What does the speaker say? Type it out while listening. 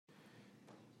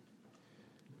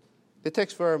The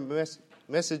text for our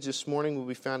message this morning will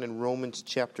be found in Romans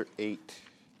chapter 8.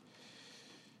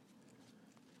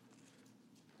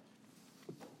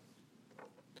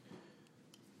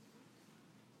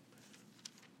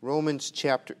 Romans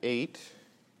chapter 8.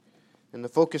 And the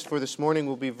focus for this morning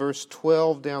will be verse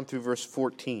 12 down through verse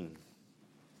 14.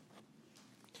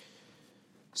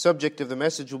 Subject of the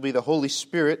message will be the Holy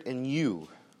Spirit and you.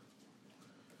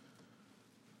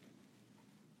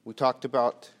 We talked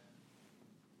about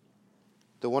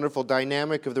the wonderful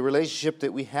dynamic of the relationship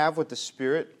that we have with the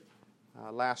Spirit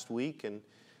last week, and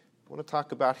I want to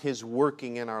talk about His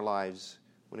working in our lives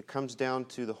when it comes down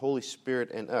to the Holy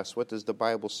Spirit and us. What does the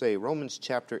Bible say? Romans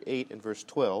chapter 8 and verse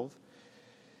 12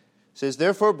 says,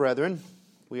 "Therefore, brethren,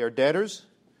 we are debtors,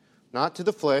 not to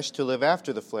the flesh, to live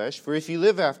after the flesh. For if ye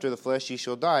live after the flesh, ye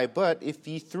shall die. But if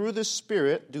ye through the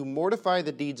Spirit do mortify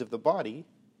the deeds of the body,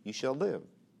 ye shall live.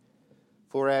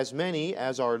 For as many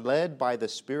as are led by the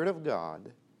Spirit of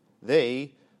God,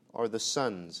 they are the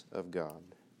sons of God."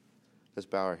 Let's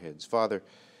bow our heads. Father,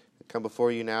 I come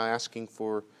before you now asking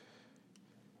for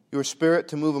your Spirit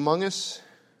to move among us.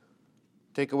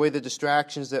 Take away the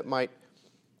distractions that might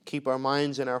keep our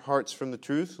minds and our hearts from the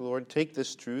truth. Lord, take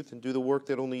this truth and do the work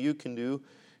that only you can do.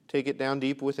 Take it down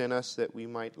deep within us that we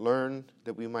might learn,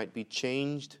 that we might be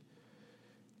changed,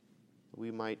 that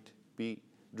we might be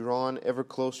drawn ever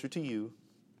closer to you.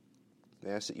 I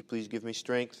ask that you please give me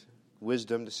strength,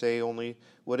 wisdom to say only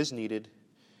what is needed,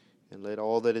 and let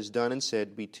all that is done and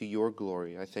said be to your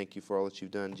glory. I thank you for all that you've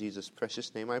done. In Jesus'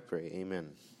 precious name I pray.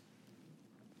 Amen.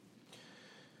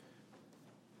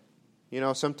 You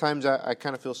know, sometimes I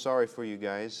kind of feel sorry for you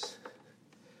guys.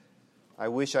 I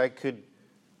wish I could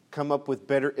come up with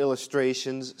better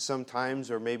illustrations sometimes,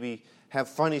 or maybe have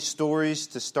funny stories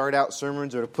to start out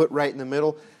sermons or to put right in the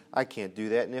middle. I can't do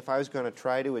that. And if I was going to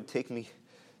try to, it would take me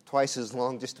twice as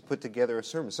long just to put together a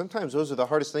sermon. Sometimes those are the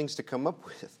hardest things to come up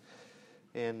with.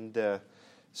 And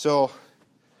so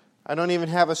I don't even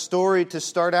have a story to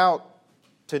start out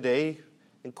today.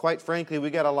 And quite frankly, we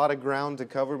got a lot of ground to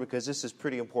cover because this is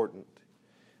pretty important.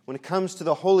 When it comes to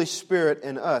the Holy Spirit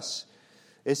and us,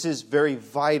 this is very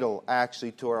vital,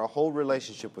 actually, to our whole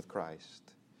relationship with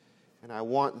Christ. And I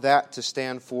want that to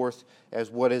stand forth as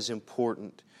what is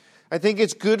important. I think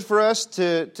it's good for us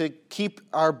to keep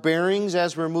our bearings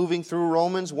as we're moving through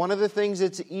Romans. One of the things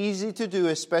that's easy to do,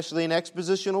 especially in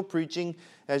expositional preaching,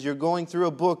 as you're going through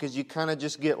a book, is you kind of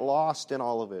just get lost in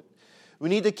all of it. We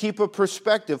need to keep a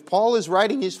perspective. Paul is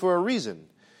writing this for a reason.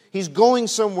 He's going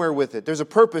somewhere with it. There's a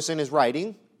purpose in his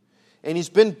writing. And he's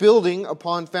been building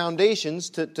upon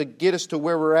foundations to get us to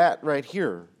where we're at right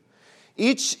here.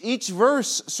 Each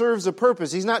verse serves a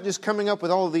purpose. He's not just coming up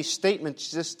with all of these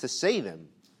statements just to say them.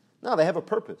 No, they have a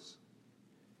purpose.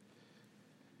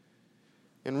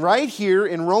 And right here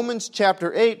in Romans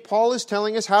chapter 8, Paul is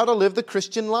telling us how to live the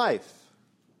Christian life.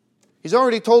 He's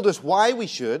already told us why we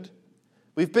should.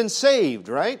 We've been saved,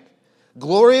 right?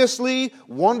 Gloriously,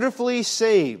 wonderfully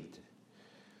saved.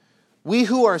 We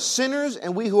who are sinners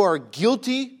and we who are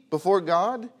guilty before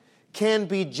God can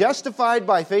be justified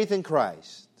by faith in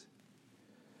Christ.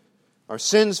 Our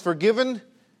sins forgiven,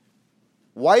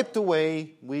 wiped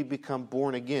away, we become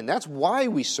born again. That's why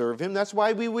we serve Him. That's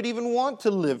why we would even want to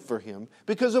live for Him,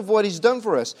 because of what He's done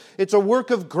for us. It's a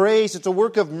work of grace. It's a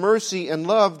work of mercy and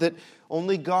love that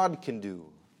only God can do.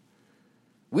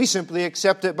 We simply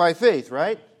accept it by faith,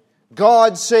 right?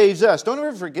 God saves us. Don't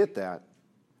ever forget that.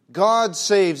 God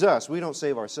saves us. We don't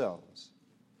save ourselves.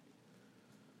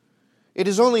 It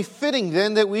is only fitting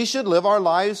then that we should live our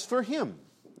lives for Him.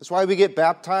 That's why we get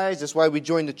baptized. That's why we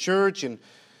join the church and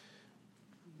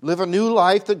live a new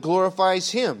life that glorifies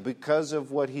Him because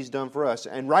of what He's done for us.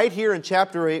 And right here in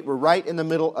chapter 8, we're right in the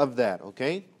middle of that,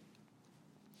 okay?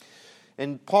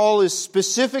 And Paul is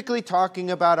specifically talking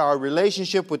about our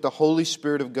relationship with the Holy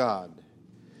Spirit of God.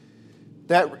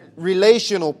 That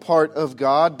relational part of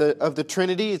God, of the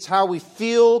Trinity, it's how we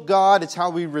feel God, it's how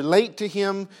we relate to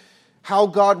Him, how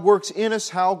God works in us,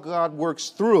 how God works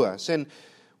through us. And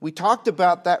we talked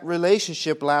about that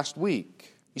relationship last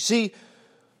week. You see,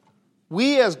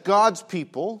 we as God's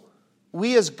people,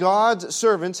 we as God's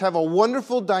servants have a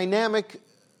wonderful dynamic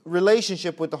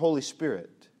relationship with the Holy Spirit.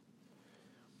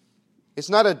 It's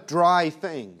not a dry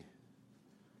thing.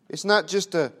 It's not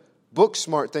just a book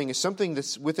smart thing. It's something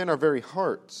that's within our very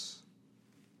hearts.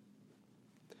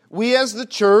 We as the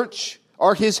church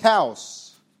are His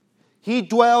house. He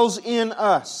dwells in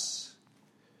us.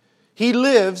 He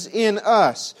lives in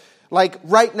us. Like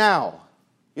right now.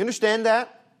 You understand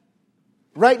that?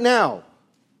 Right now.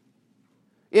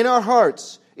 In our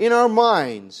hearts, in our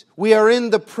minds, we are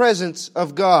in the presence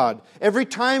of God. Every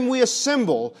time we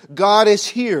assemble, God is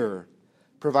here.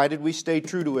 provided we stay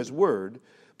true to His Word.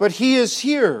 But He is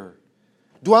here,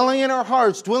 dwelling in our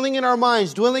hearts, dwelling in our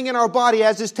minds, dwelling in our body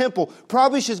as His temple.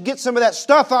 Probably should get some of that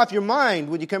stuff off your mind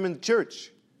when you come into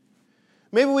church.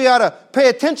 Maybe we ought to pay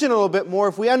attention a little bit more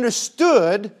if we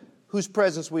understood whose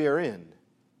presence we are in.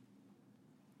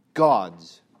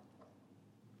 God's.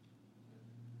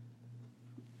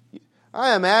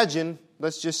 I imagine,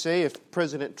 let's just say, if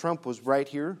President Trump was right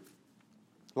here,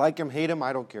 like him, hate him,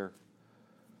 I don't care,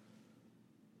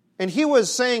 and he was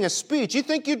saying a speech, you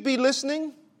think you'd be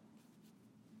listening?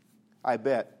 I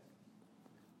bet.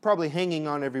 Probably hanging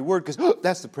on every word because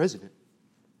that's the president.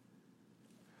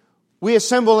 We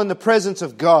assemble in the presence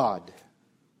of God.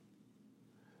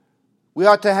 We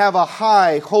ought to have a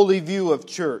high, holy view of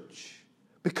church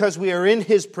because we are in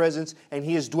His presence and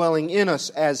He is dwelling in us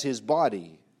as His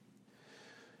body.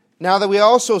 Now that we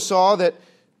also saw that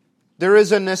there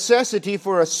is a necessity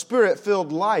for a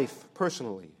Spirit-filled life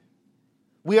personally.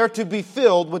 We are to be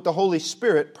filled with the Holy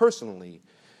Spirit personally.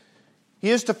 He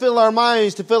is to fill our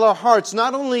minds, to fill our hearts,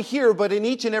 not only here, but in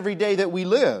each and every day that we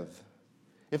live.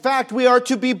 In fact, we are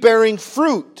to be bearing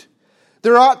fruit.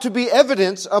 There ought to be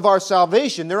evidence of our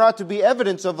salvation. There ought to be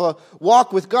evidence of a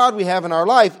walk with God we have in our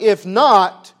life. If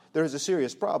not, there is a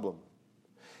serious problem.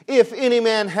 If any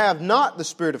man have not the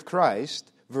Spirit of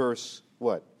Christ, verse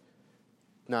what?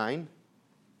 9,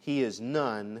 he is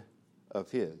none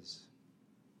of His.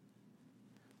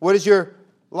 What is your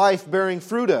life bearing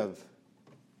fruit of?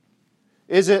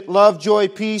 Is it love, joy,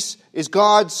 peace? Is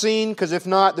God seen? Because if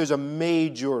not, there's a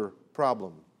major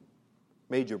problem.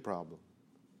 Major problem.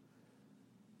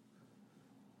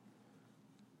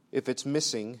 If it's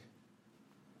missing,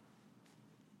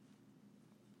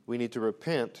 we need to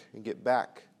repent and get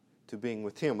back to being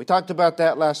with Him. We talked about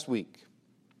that last week.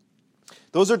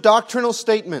 Those are doctrinal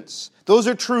statements. Those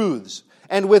are truths.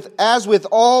 And as with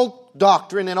all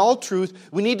doctrine and all truth,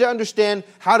 we need to understand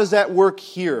how does that work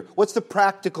here? What's the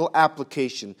practical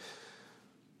application?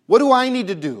 What do I need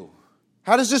to do?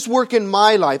 How does this work in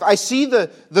my life? I see the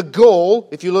goal,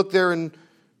 if you look there in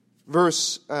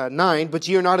verse 9, but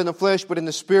ye are not in the flesh, but in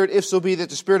the Spirit, if so be that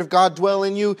the Spirit of God dwell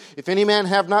in you. If any man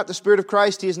have not the Spirit of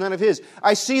Christ, he is none of His.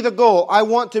 I see the goal. I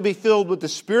want to be filled with the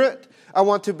Spirit. I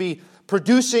want to be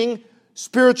producing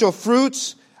spiritual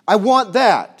fruits. I want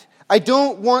that. I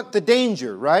don't want the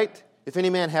danger, right? If any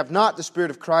man have not the Spirit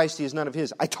of Christ, he is none of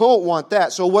His. I don't want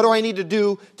that. So what do I need to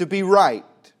do to be right?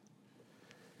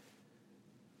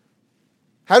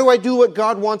 How do I do what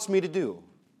God wants me to do?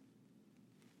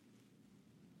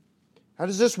 How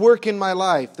does this work in my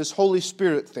life, this Holy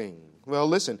Spirit thing? Well,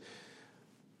 listen,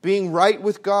 being right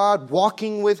with God,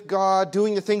 walking with God,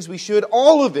 doing the things we should,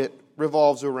 all of it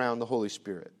revolves around the Holy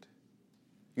Spirit.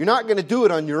 You're not going to do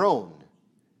it on your own.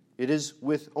 It is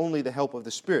with only the help of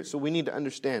the Spirit. So we need to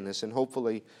understand this and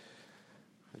hopefully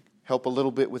help a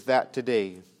little bit with that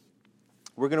today.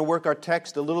 We're going to work our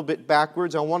text a little bit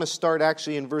backwards. I want to start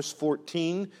actually in verse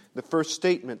 14, the first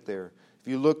statement there. If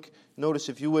you look, notice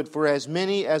if you would, for as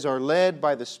many as are led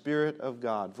by the Spirit of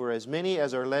God. For as many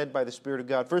as are led by the Spirit of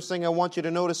God. First thing I want you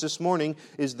to notice this morning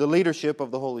is the leadership of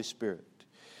the Holy Spirit.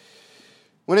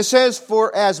 When it says,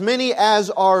 for as many as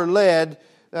are led,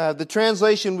 the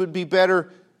translation would be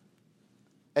better,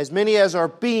 as many as are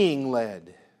being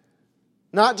led.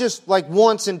 Not just like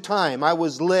once in time, I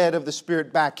was led of the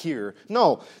Spirit back here.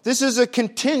 No, this is a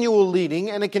continual leading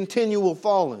and a continual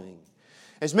following.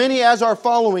 As many as are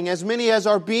following, as many as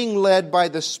are being led by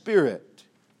the Spirit.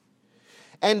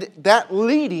 And that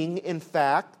leading, in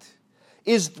fact,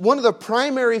 is one of the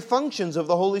primary functions of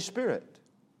the Holy Spirit.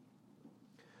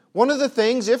 One of the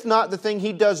things, if not the thing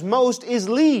He does most, is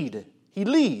lead. He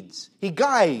leads. He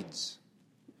guides.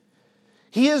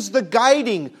 He is the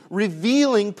guiding,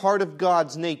 revealing part of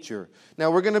God's nature.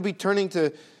 Now, we're going to be turning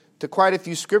to quite a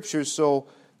few scriptures, so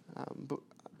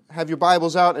have your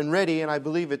Bibles out and ready, and I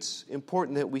believe it's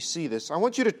important that we see this. I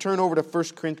want you to turn over to 1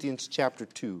 Corinthians chapter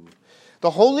 2.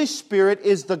 The Holy Spirit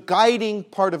is the guiding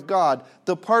part of God,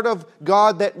 the part of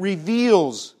God that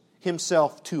reveals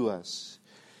Himself to us.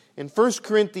 In 1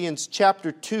 Corinthians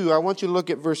chapter 2, I want you to look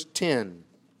at verse 10.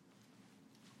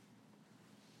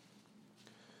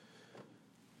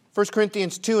 1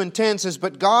 Corinthians 2 and 10 says,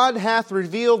 but God hath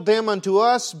revealed them unto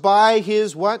us by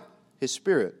His what? His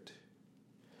Spirit.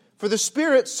 For the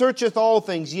Spirit searcheth all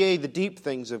things, yea, the deep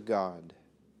things of God.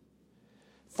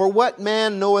 For what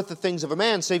man knoweth the things of a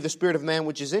man, save the spirit of man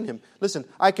which is in him? Listen,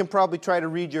 I can probably try to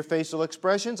read your facial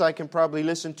expressions. I can probably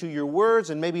listen to your words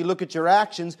and maybe look at your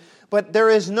actions. But there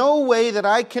is no way that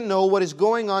I can know what is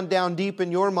going on down deep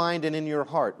in your mind and in your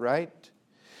heart, right?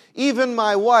 Even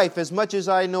my wife, as much as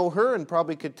I know her and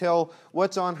probably could tell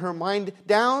what's on her mind,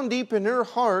 down deep in her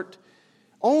heart,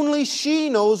 Only she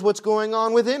knows what's going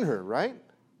on within her, right?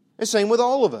 The same with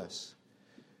all of us.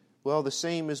 Well, the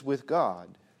same is with God.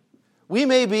 We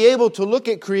may be able to look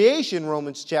at creation,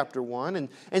 Romans chapter 1,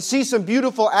 and see some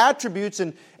beautiful attributes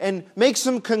and make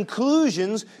some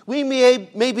conclusions. We may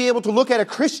be able to look at a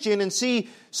Christian and see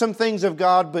some things of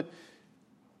God, but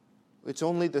it's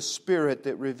only the Spirit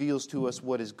that reveals to us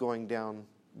what is going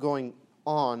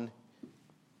on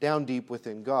down deep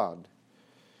within God.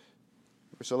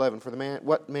 Verse 11, For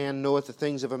what man knoweth the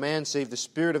things of a man, save the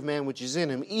spirit of man which is in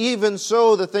him? Even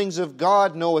so the things of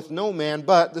God knoweth no man,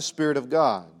 but the Spirit of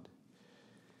God.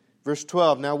 Verse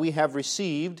 12, Now we have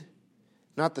received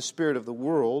not the spirit of the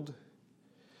world,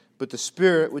 but the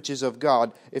Spirit which is of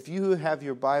God. If you have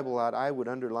your Bible out, I would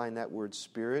underline that word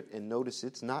Spirit, and notice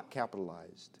it's not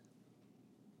capitalized.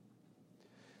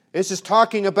 This is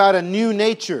talking about a new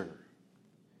nature,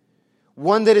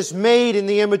 one that is made in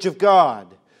the image of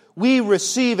God. We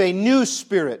receive a new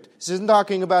spirit. This isn't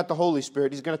talking about the Holy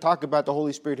Spirit. He's going to talk about the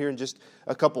Holy Spirit here in just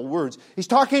a couple words. He's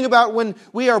talking about when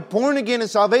we are born again in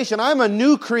salvation. I'm a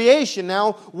new creation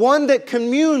now, one that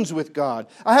communes with God.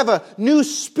 I have a new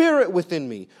spirit within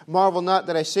me. Marvel not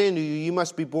that I say unto you, you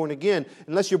must be born again.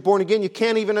 Unless you're born again, you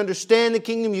can't even understand the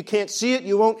kingdom. You can't see it.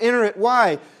 You won't enter it.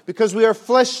 Why? Because we are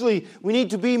fleshly. We need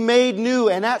to be made new.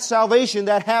 And at salvation,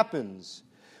 that happens.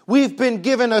 We've been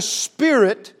given a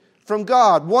spirit from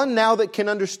God, one now that can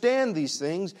understand these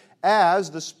things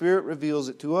as the Spirit reveals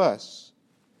it to us.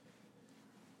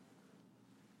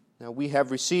 Now we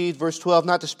have received, verse 12,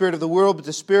 not the spirit of the world, but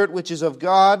the Spirit which is of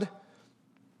God,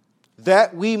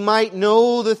 that we might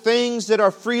know the things that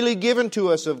are freely given to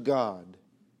us of God.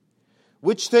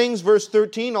 Which things, verse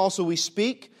 13, also we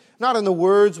speak, not in the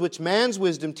words which man's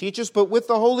wisdom teaches, but with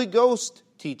the Holy Ghost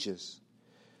teaches,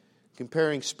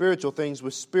 comparing spiritual things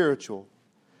with spiritual.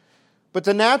 But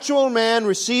the natural man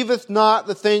receiveth not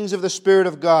the things of the Spirit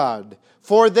of God,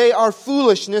 for they are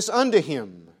foolishness unto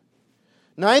him.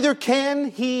 Neither can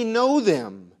he know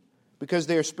them, because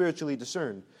they are spiritually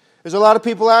discerned. There's a lot of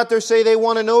people out there say they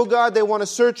want to know God, they want to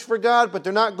search for God, but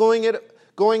they're not going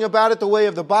about it the way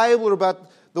of the Bible or about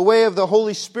the way of the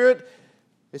Holy Spirit.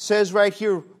 It says right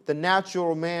here, the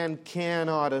natural man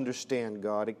cannot understand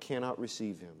God. It cannot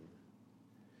receive Him.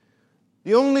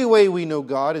 The only way we know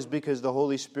God is because the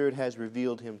Holy Spirit has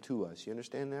revealed Him to us. You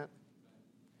understand that?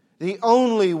 The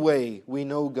only way we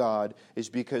know God is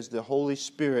because the Holy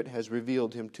Spirit has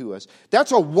revealed Him to us.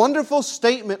 That's a wonderful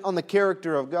statement on the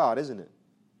character of God, isn't it?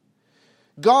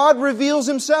 God reveals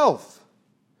Himself.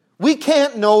 We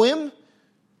can't know Him.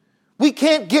 We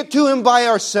can't get to Him by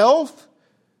ourselves.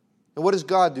 And what does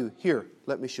God do? Here,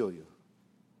 let me show you.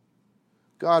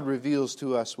 God reveals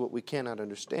to us what we cannot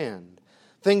understand.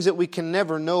 Things that we can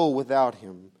never know without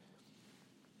Him.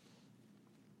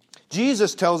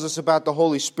 Jesus tells us about the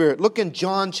Holy Spirit. Look in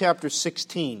John chapter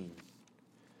 16.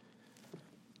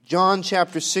 John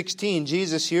chapter 16,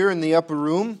 Jesus here in the upper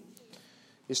room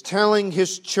is telling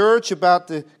His church about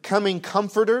the coming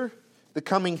Comforter, the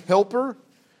coming Helper.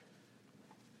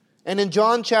 And in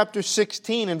John chapter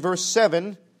 16 and verse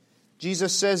 7,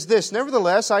 Jesus says this,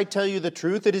 Nevertheless, I tell you the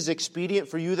truth, it is expedient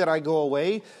for you that I go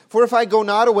away. For if I go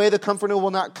not away, the Comforter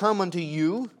will not come unto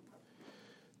you.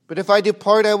 But if I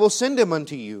depart, I will send Him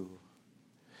unto you.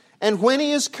 And when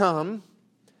He is come,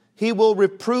 He will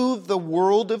reprove the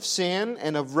world of sin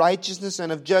and of righteousness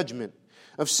and of judgment.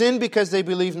 Of sin because they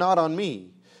believe not on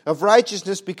me. Of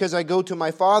righteousness because I go to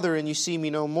my Father and you see me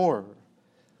no more.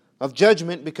 Of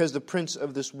judgment because the prince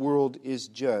of this world is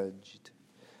judged.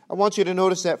 I want you to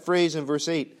notice that phrase in verse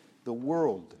 8, the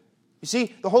world. You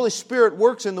see, the Holy Spirit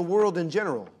works in the world in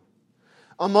general.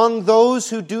 Among those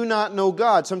who do not know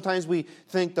God. Sometimes we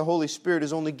think the Holy Spirit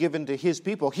is only given to His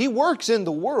people. He works in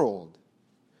the world.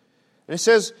 And it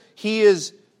says He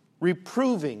is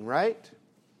reproving, right?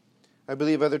 I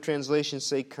believe other translations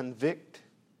say convict.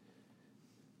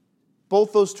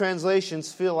 Both those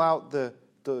translations fill out the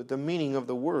meaning of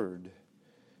the word.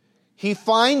 He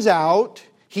finds out,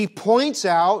 He points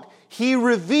out, He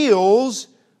reveals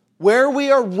where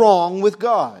we are wrong with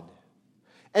God.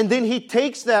 And then He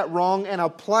takes that wrong and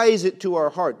applies it to our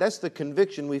heart. That's the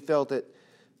conviction we felt at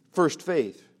First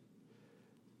Faith.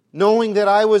 Knowing that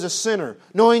I was a sinner,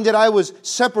 knowing that I was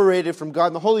separated from God.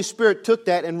 And the Holy Spirit took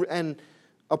that and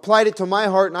applied it to my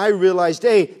heart, and I realized,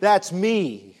 hey, that's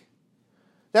me.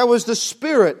 That was the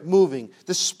Spirit moving,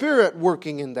 the Spirit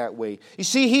working in that way. You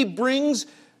see, He brings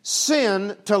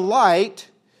sin to light,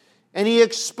 and He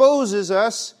exposes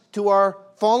us to our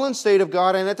fallen state of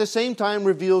God, and at the same time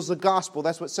reveals the gospel.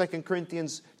 That's what 2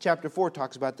 Corinthians chapter 4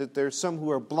 talks about, that there's some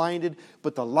who are blinded,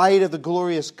 but the light of the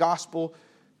glorious gospel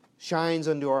shines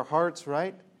unto our hearts,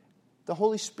 right? The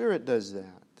Holy Spirit does that.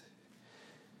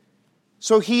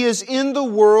 So He is in the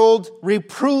world,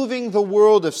 reproving the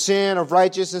world of sin, of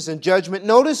righteousness, and judgment.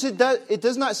 Notice it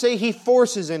does not say He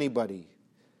forces anybody.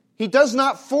 He does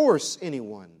not force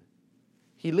anyone.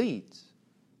 He leads.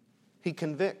 He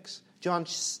convicts. John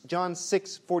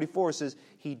 6:44 says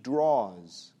He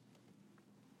draws.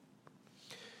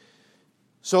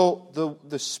 So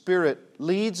the Spirit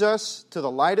leads us to the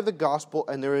light of the gospel,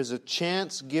 and there is a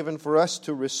chance given for us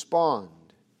to respond.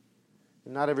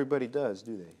 And not everybody does,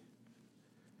 do they?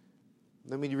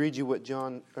 Let me read you what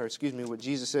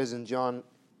Jesus says in John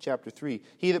chapter 3.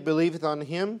 He that believeth on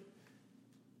Him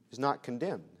is not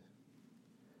condemned.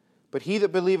 But he that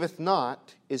believeth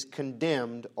not is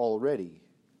condemned already.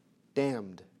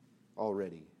 Damned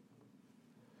already.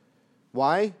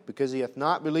 Why? Because he hath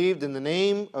not believed in the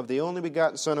name of the only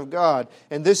begotten Son of God.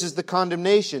 And this is the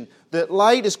condemnation, that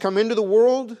light is come into the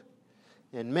world,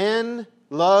 and men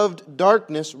loved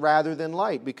darkness rather than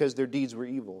light, because their deeds were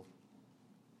evil.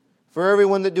 For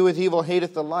everyone that doeth evil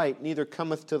hateth the light, neither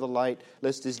cometh to the light,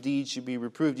 lest his deeds should be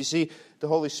reproved. You see, the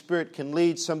Holy Spirit can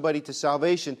lead somebody to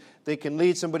salvation. They can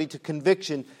lead somebody to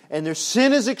conviction, and their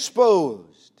sin is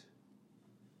exposed.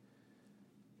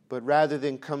 But rather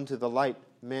than come to the light,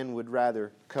 men would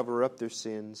rather cover up their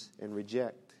sins and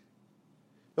reject.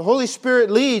 The Holy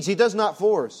Spirit leads. He does not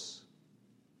force.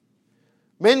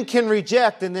 Men can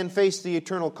reject and then face the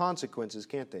eternal consequences,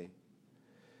 can't they?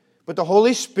 But the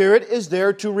Holy Spirit is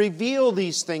there to reveal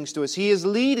these things to us. He is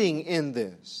leading in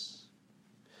this.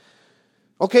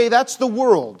 Okay, that's the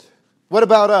world. What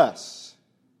about us?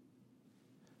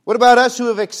 What about us who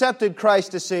have accepted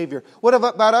Christ as Savior? What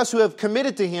about us who have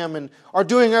committed to Him and are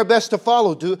doing our best to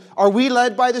follow? Are we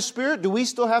led by the Spirit? Do we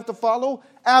still have to follow?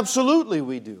 Absolutely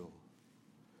we do.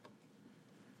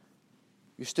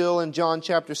 You're still in John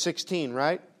chapter 16,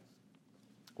 right?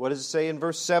 What does it say in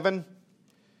verse 7?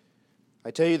 I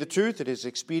tell you the truth, it is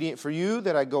expedient for you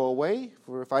that I go away.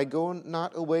 For if I go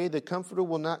not away, the Comforter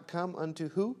will not come unto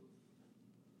who?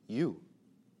 You.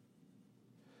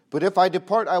 But if I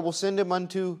depart, I will send Him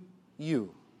unto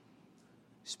you.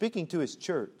 Speaking to His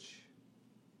church,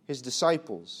 His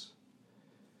disciples.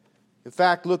 In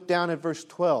fact, look down at verse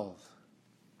 12.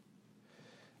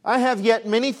 I have yet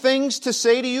many things to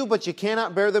say to you, but you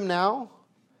cannot bear them now.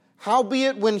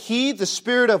 Howbeit when He, the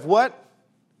Spirit of what?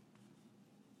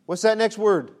 What's that next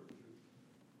word?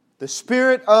 The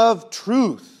Spirit of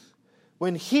truth.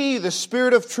 When He, the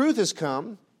Spirit of truth, is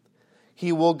come,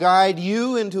 He will guide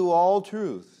you into all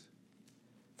truth.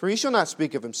 For He shall not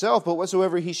speak of Himself, but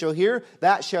whatsoever He shall hear,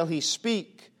 that shall He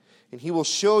speak. And He will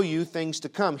show you things to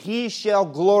come. He shall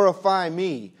glorify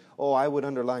me. Oh, I would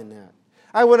underline that.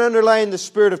 I would underline the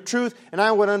Spirit of truth, and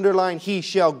I would underline He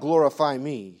shall glorify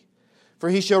me. For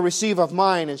He shall receive of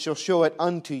mine, and shall show it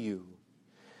unto you.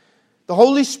 The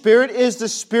Holy Spirit is the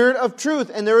Spirit of truth,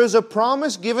 and there is a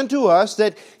promise given to us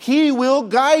that He will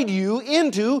guide you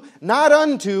into, not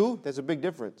unto, that's a big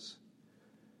difference.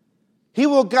 He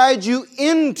will guide you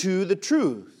into the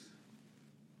truth.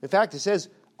 In fact, it says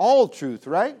all truth,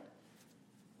 right?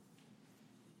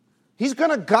 He's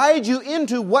going to guide you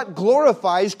into what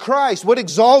glorifies Christ, what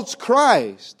exalts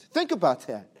Christ. Think about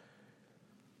that.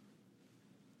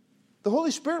 The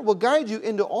Holy Spirit will guide you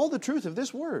into all the truth of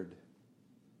this Word.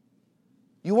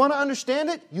 You want to understand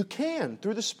it? You can,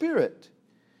 through the Spirit.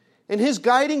 And His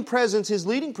guiding presence, His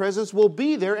leading presence will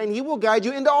be there, and He will guide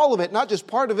you into all of it. Not just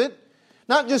part of it,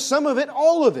 not just some of it,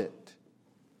 all of it.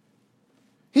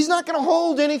 He's not going to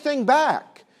hold anything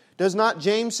back. Does not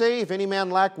James say, if any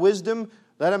man lack wisdom,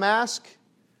 let him ask,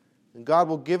 and God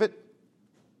will give it?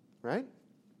 Right?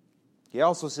 He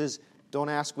also says, don't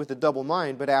ask with a double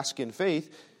mind, but ask in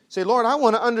faith. Say, Lord, I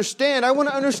want to understand. I want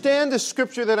to understand this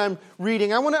scripture that I'm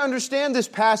reading. I want to understand this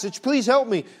passage. Please help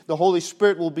me. The Holy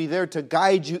Spirit will be there to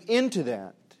guide you into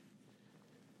that.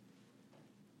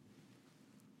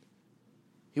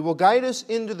 He will guide us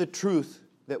into the truth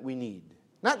that we need.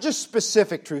 Not just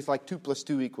specific truth like 2 +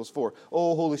 2 = 4.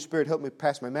 Oh, Holy Spirit, help me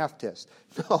pass my math test.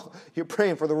 No, you're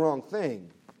praying for the wrong thing.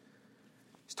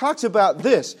 He talks about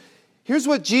this. Here's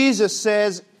what Jesus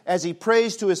says as He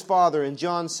prays to His Father in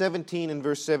John 17 and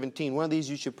verse 17. One of these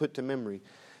you should put to memory.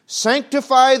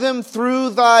 Sanctify them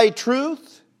through Thy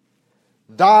truth.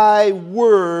 Thy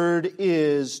word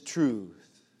is truth.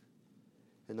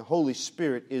 And the Holy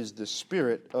Spirit is the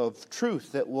Spirit of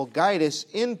truth that will guide us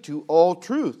into all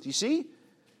truth. You see?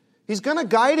 He's going to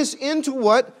guide us into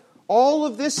what all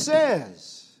of this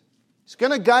says. He's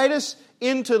going to guide us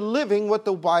into living what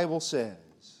the Bible says.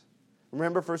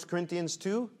 Remember 1 Corinthians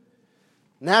 2?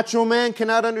 Natural man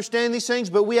cannot understand these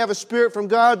things, but we have a Spirit from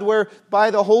God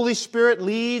whereby the Holy Spirit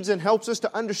leads and helps us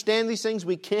to understand these things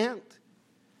we can't.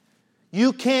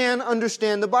 You can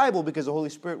understand the Bible because the Holy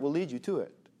Spirit will lead you to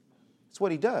it. That's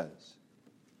what He does.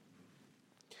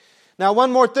 Now,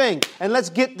 one more thing, and let's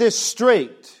get this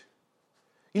straight.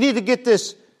 You need to get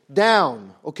this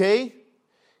down, okay?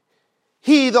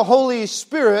 He, the Holy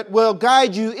Spirit, will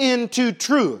guide you into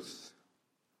truth.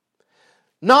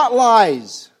 Not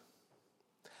lies.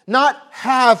 Not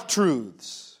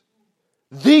half-truths.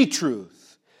 The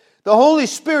truth. The Holy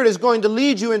Spirit is going to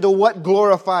lead you into what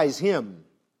glorifies Him.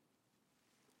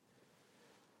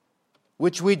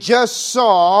 Which we just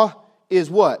saw is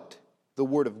what? The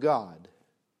Word of God.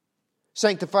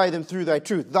 Sanctify them through Thy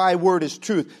truth. Thy Word is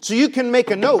truth. So you can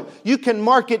make a note. You can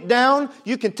mark it down.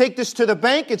 You can take this to the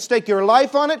bank and stake your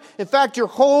life on it. In fact, your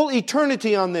whole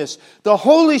eternity on this. The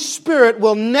Holy Spirit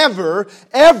will never,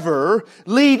 ever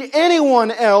lead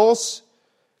anyone else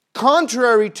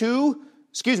contrary to,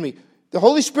 the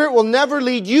Holy Spirit will never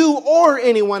lead you or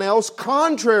anyone else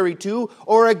contrary to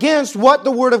or against what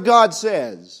the Word of God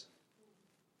says.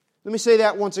 Let me say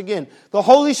that once again. The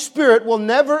Holy Spirit will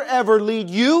never ever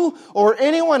lead you or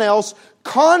anyone else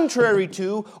contrary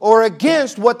to or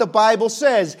against what the Bible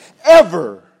says.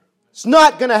 Ever. It's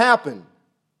not going to happen.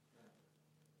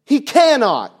 He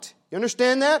cannot. You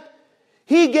understand that?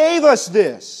 He gave us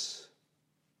this.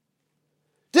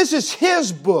 This is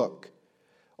His book.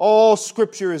 All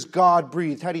Scripture is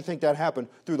God-breathed. How do you think that happened?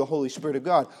 Through the Holy Spirit of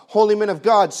God. Holy men of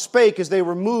God spake as they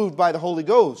were moved by the Holy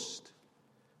Ghost.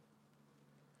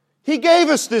 He gave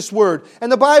us this Word.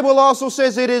 And the Bible also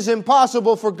says it is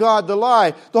impossible for God to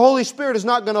lie. The Holy Spirit is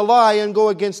not going to lie and go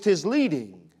against His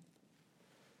leading.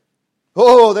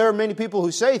 Oh, there are many people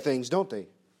who say things, don't they?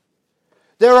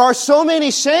 There are so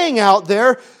many saying out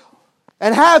there,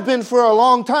 and have been for a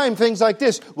long time, things like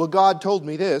this. Well, God told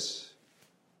me this.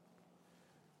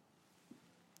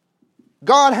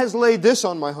 God has laid this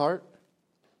on my heart.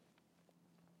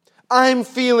 I'm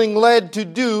feeling led to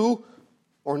do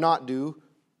or not do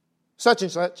such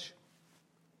and such.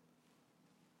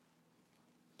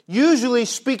 Usually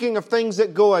speaking of things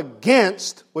that go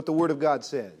against what the Word of God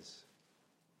says.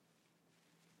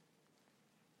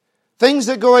 Things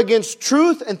that go against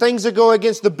truth and things that go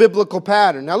against the biblical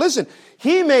pattern. Now listen,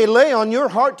 He may lay on your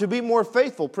heart to be more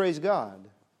faithful, praise God.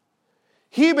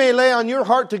 He may lay on your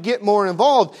heart to get more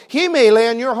involved. He may lay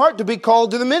on your heart to be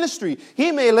called to the ministry.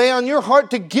 He may lay on your heart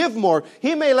to give more.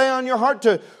 He may lay on your heart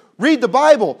to read the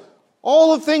Bible.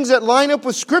 All the things that line up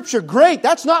with Scripture, great.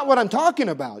 That's not what I'm talking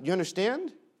about. You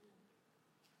understand?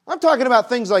 I'm talking about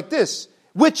things like this,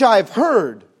 which I've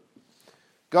heard.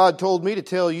 God told me to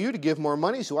tell you to give more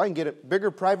money so I can get a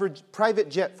bigger private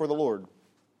jet for the Lord.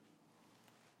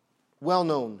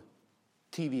 Well-known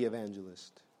TV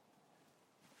evangelist.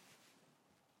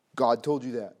 God told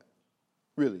you that.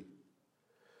 Really.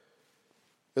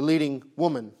 A leading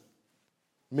woman,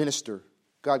 minister.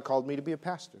 God called me to be a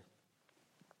pastor.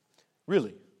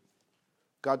 Really?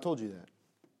 God told you that.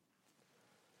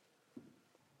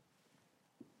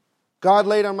 God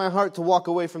laid on my heart to walk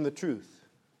away from the truth.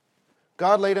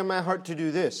 God laid on my heart to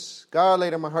do this. God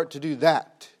laid on my heart to do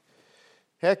that.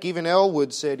 Heck, even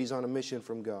Elwood said he's on a mission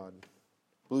from God.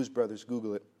 Blues Brothers,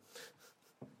 Google it.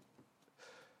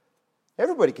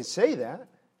 Everybody can say that.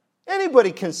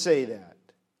 Anybody can say that.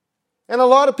 And a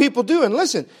lot of people do. And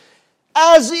listen,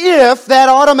 as if that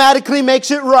automatically makes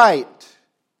it right.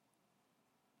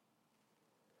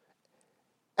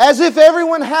 As if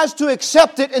everyone has to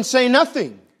accept it and say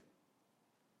nothing.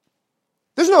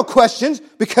 There's no questions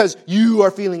because you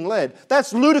are feeling led.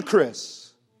 That's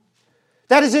ludicrous.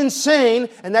 That is insane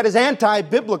and that is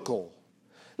anti-biblical.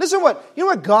 Listen you know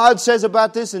what God says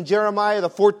about this in Jeremiah the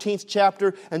 14th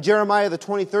chapter and Jeremiah the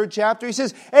 23rd chapter? He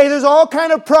says, hey, there's all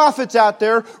kind of prophets out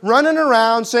there running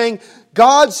around saying,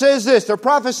 God says this. They're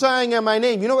prophesying in my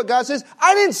name. You know what God says?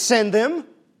 I didn't send them.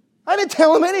 I didn't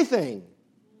tell them anything.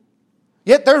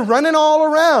 Yet they're running all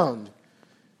around.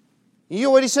 You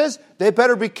know what He says? They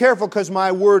better be careful because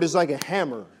my word is like a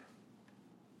hammer.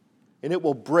 And it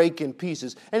will break in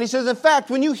pieces. And He says, in fact,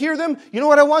 when you hear them, you know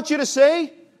what I want you to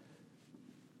say?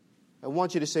 I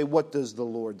want you to say, what does the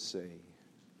Lord say?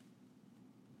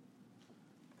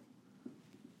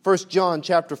 1 John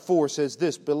chapter 4 says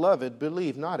this, Beloved,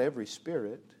 believe not every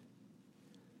spirit,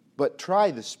 but try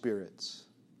the spirits.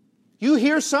 You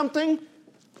hear something?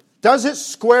 Does it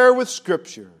square with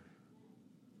Scripture?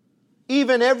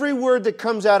 Even every word that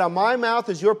comes out of my mouth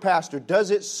as your pastor, does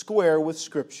it square with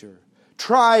Scripture?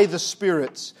 Try the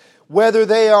spirits, whether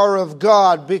they are of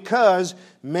God, because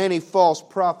many false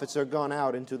prophets are gone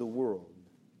out into the world.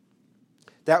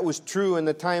 That was true in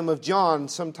the time of John,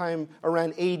 sometime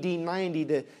around AD 90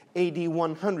 to AD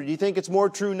 100. Do you think it's more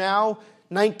true now,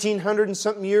 1900 and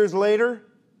something years later?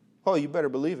 Oh, you better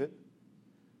believe it.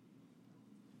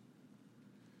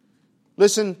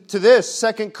 Listen to this,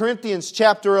 2 Corinthians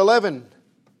chapter 11.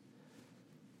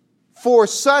 For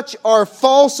such are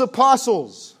false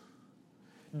apostles,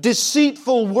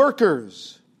 deceitful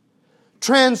workers,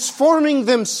 transforming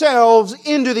themselves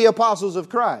into the apostles of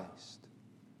Christ.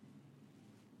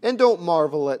 And don't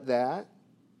marvel at that,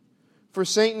 for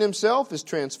Satan himself is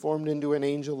transformed into an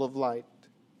angel of light.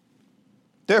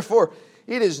 Therefore,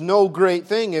 it is no great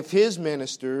thing if his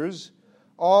ministers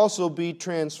also be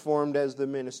transformed as the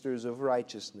ministers of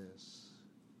righteousness.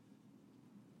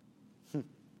 A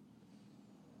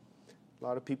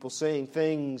lot of people saying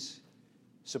things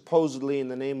supposedly in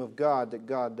the name of God that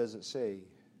God doesn't say.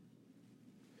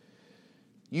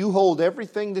 You hold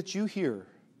everything that you hear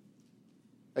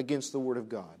against the Word of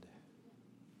God.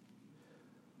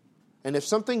 And if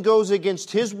something goes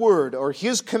against His Word or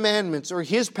His commandments or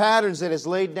His patterns that is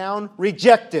laid down,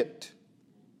 reject it.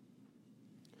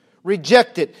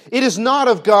 Reject it. It is not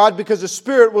of God, because the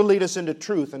Spirit will lead us into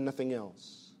truth and nothing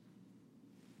else.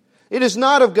 It is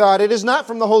not of God. It is not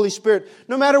from the Holy Spirit.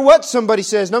 No matter what somebody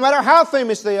says, no matter how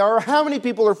famous they are or how many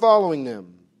people are following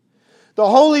them, the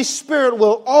Holy Spirit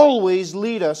will always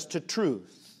lead us to truth.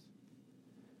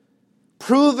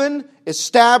 Proven,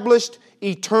 established,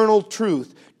 eternal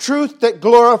truth. Truth that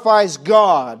glorifies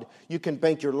God. You can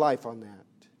bank your life on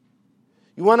that.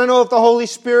 You want to know if the Holy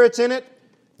Spirit's in it?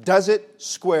 Does it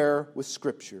square with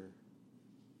Scripture?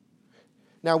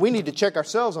 Now, we need to check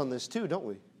ourselves on this too, don't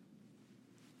we?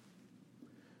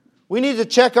 We need to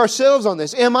check ourselves on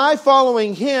this. Am I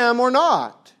following Him or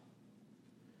not?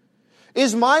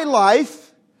 Is my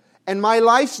life and my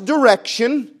life's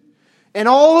direction and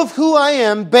all of who I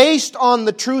am based on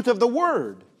the truth of the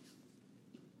Word?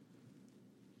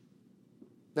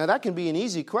 Now, that can be an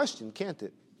easy question, can't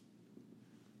it?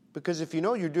 Because if you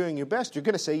know you're doing your best, you're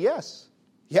going to say yes.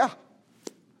 Yeah.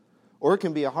 Or it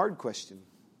can be a hard question.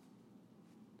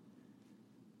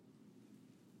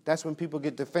 That's when people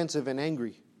get defensive and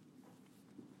angry,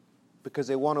 because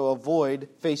they want to avoid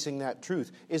facing that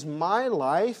truth. Is my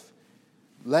life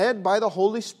led by the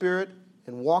Holy Spirit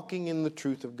and walking in the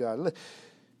truth of God?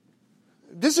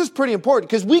 This is pretty important,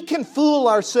 because we can fool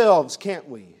ourselves, can't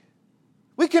we?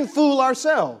 We can fool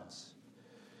ourselves.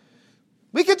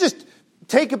 We could just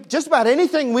take just about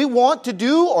anything we want to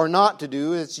do or not to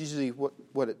do. It's usually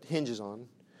what it hinges on.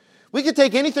 We could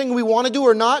take anything we want to do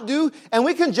or not do, and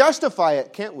we can justify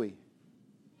it, can't we?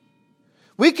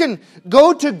 We can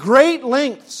go to great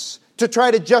lengths to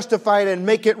try to justify it and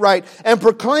make it right and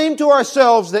proclaim to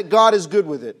ourselves that God is good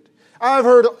with it. I've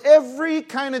heard every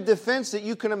kind of defense that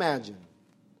you can imagine.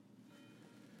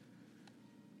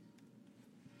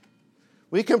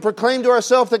 We can proclaim to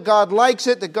ourselves that God likes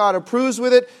it, that God approves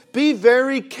with it. Be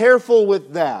very careful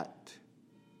with that.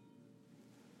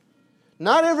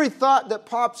 Not every thought that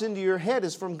pops into your head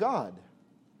is from God.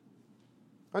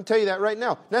 I'll tell you that right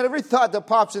now. Not every thought that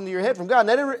pops into your head from God.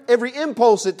 Not every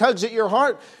impulse that tugs at your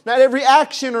heart. Not every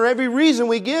action or every reason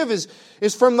we give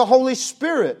is from the Holy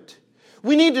Spirit.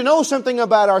 We need to know something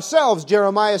about ourselves.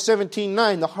 Jeremiah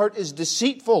 17:9. The heart is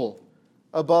deceitful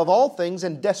above all things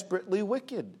and desperately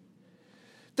wicked.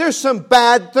 There's some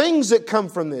bad things that come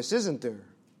from this, isn't there?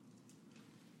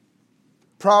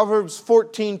 Proverbs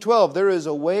 14:12. There is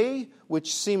a way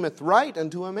which seemeth right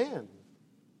unto a man,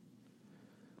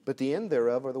 but the end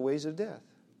thereof are the ways of death.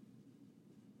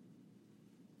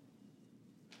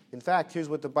 In fact, here's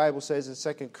what the Bible says in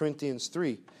 2 Corinthians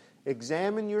 3.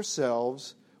 Examine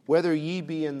yourselves whether ye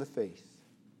be in the faith.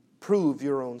 Prove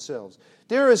your own selves.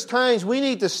 There is times we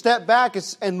need to step back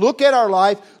and look at our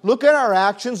life, look at our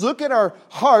actions, look at our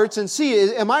hearts and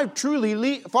see, am I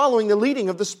truly following the leading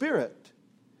of the Spirit?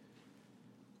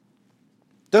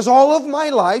 Does all of my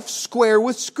life square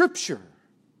with Scripture?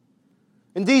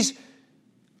 And these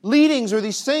leadings or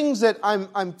these things that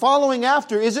I'm following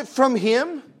after, is it from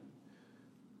Him?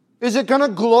 Is it going to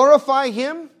glorify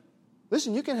Him?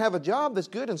 Listen, you can have a job that's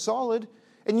good and solid,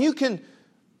 and you can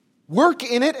work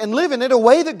in it and live in it a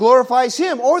way that glorifies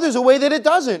Him. Or there's a way that it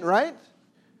doesn't, right?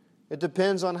 It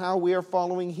depends on how we are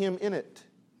following Him in it.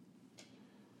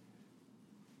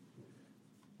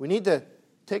 We need to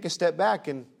take a step back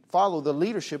and follow the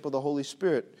leadership of the Holy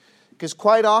Spirit. Because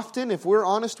quite often, if we're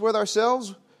honest with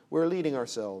ourselves, we're leading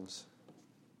ourselves.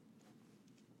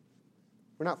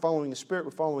 We're not following the Spirit,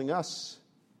 we're following us.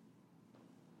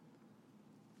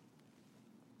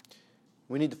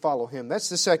 We need to follow Him. That's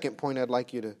the second point I'd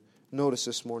like you to notice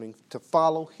this morning. To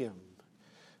follow Him.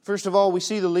 First of all, we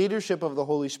see the leadership of the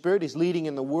Holy Spirit. He's leading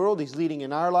in the world. He's leading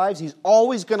in our lives. He's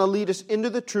always going to lead us into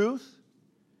the truth.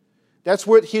 That's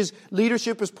what His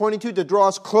leadership is pointing to draw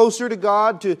us closer to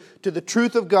God, to the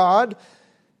truth of God.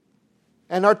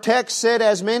 And our text said,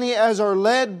 as many as are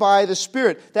led by the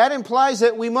Spirit. That implies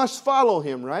that we must follow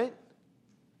Him, right?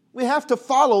 We have to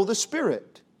follow the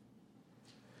Spirit.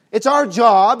 It's our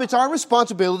job, it's our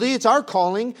responsibility, it's our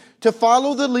calling to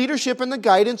follow the leadership and the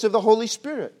guidance of the Holy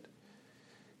Spirit.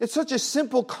 It's such a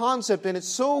simple concept and it's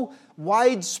so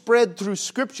widespread through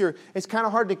Scripture, it's kind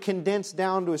of hard to condense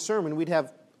down to a sermon. We'd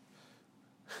have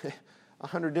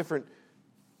 100 different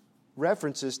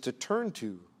references to turn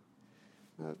to.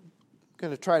 I'm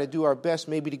going to try to do our best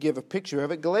maybe to give a picture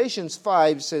of it. Galatians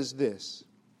 5 says this: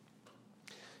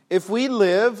 if we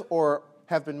live or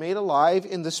have been made alive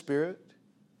in the Spirit,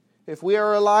 if we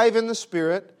are alive in the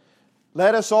Spirit,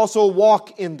 let us also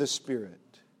walk in the Spirit.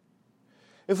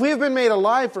 If we have been made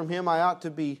alive from Him, I ought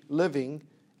to be living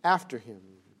after Him.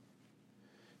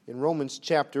 In Romans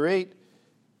chapter 8,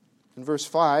 in verse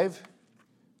 5,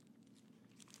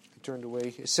 I turned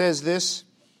away, it says this: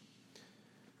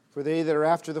 for they that are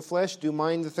after the flesh do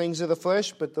mind the things of the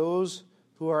flesh, but those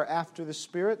who are after the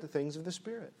Spirit, the things of the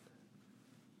Spirit.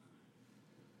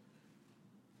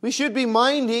 We should be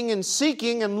minding and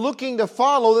seeking and looking to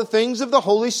follow the things of the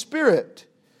Holy Spirit.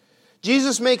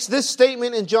 Jesus makes this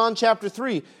statement in John chapter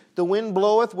 3. The wind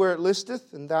bloweth where it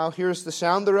listeth, and thou hearest the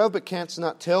sound thereof, but canst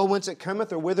not tell whence it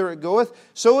cometh or whither it goeth.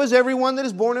 So is everyone that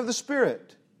is born of the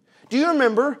Spirit. Do you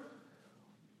remember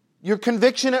your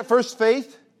conviction at first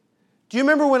faith? Do you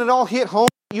remember when it all hit home?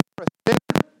 You were a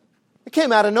sinner? It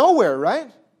came out of nowhere, right?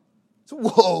 So,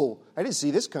 whoa, I didn't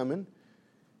see this coming.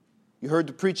 You heard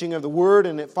the preaching of the Word,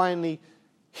 and it finally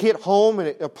hit home, and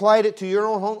it applied it to your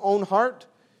own heart.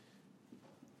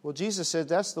 Well, Jesus said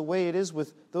that's the way it is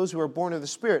with those who are born of the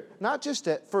Spirit. Not just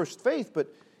at first faith,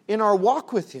 but in our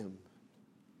walk with Him.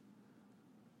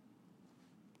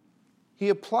 He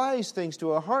applies things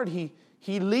to our heart. He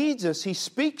leads us. He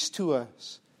speaks to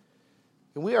us.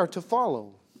 And we are to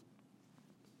follow.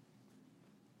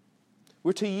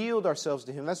 We're to yield ourselves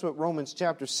to Him. That's what Romans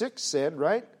chapter 6 said,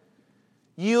 right?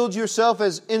 Yield yourself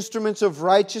as instruments of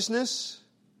righteousness.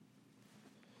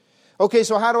 Okay,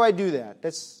 so how do I do that?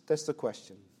 That's the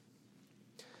question.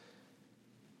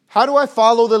 How do I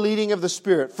follow the leading of the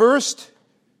Spirit? First,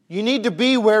 you need to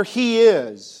be where He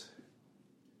is.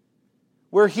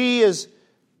 Where He is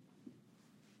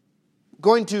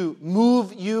going to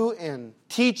move you and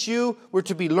teach you. We're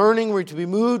to be learning, we're to be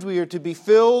moved, we are to be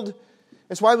filled.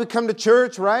 That's why we come to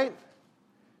church, right?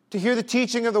 To hear the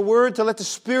teaching of the Word, to let the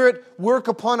Spirit work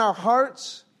upon our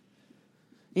hearts.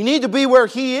 You need to be where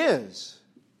He is.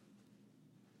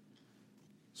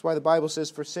 That's why the Bible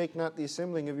says, forsake not the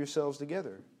assembling of yourselves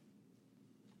together.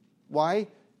 Why?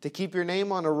 To keep your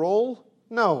name on a roll?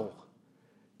 No.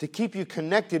 To keep you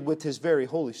connected with His very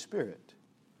Holy Spirit.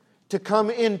 To come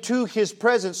into His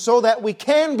presence so that we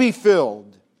can be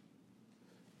filled.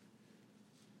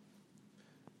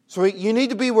 So you need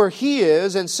to be where He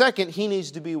is, and second, He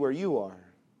needs to be where you are.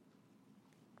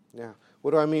 Now,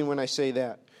 what do I mean when I say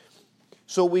that?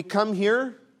 So we come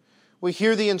here, we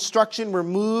hear the instruction, we're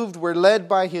moved, we're led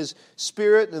by His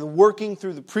Spirit and working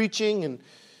through the preaching, and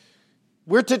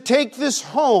we're to take this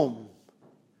home,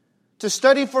 to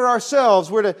study for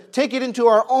ourselves. We're to take it into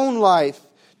our own life,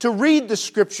 to read the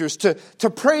Scriptures, to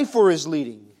pray for His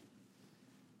leading.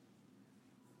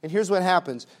 And here's what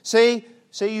happens. Say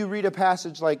you read a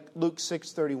passage like Luke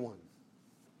 6:31.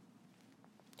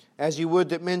 As you would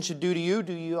that men should do to you,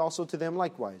 do you also to them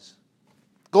likewise.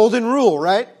 Golden rule,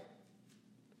 right?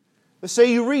 But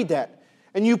say you read that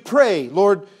and you pray,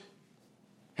 Lord,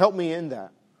 help me in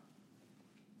that.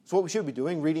 That's what we should be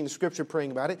doing, reading the Scripture,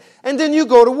 praying about it. And then you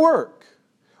go to work,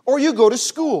 or you go to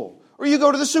school, or you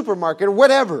go to the supermarket, or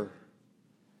whatever.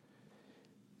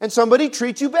 And somebody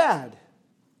treats you bad.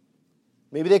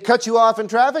 Maybe they cut you off in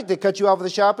traffic, they cut you off with a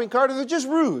shopping cart, or they're just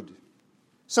rude.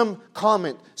 Some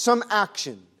comment, some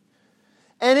action.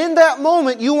 And in that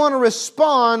moment, you want to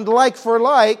respond like for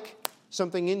like.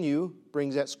 Something in you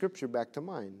brings that Scripture back to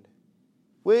mind.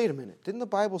 Wait a minute, didn't the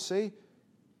Bible say,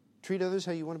 treat others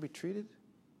how you want to be treated?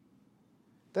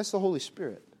 That's the Holy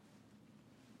Spirit.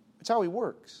 That's how He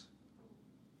works.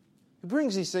 He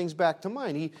brings these things back to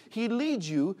mind. He leads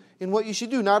you in what you should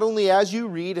do, not only as you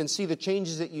read and see the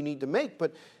changes that you need to make,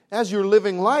 but as you're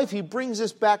living life, He brings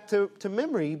this back to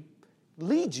memory. He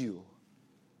leads you.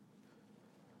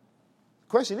 The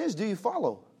question is, do you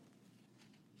follow?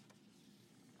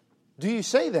 Do you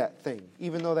say that thing,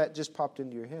 even though that just popped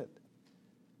into your head?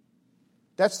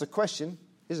 That's the question,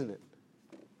 isn't it?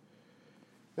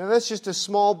 Now that's just a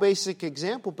small basic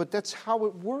example, but that's how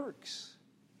it works.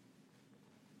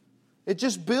 It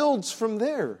just builds from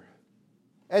there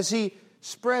as He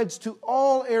spreads to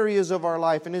all areas of our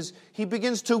life and as He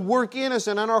begins to work in us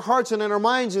and in our hearts and in our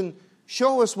minds and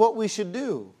show us what we should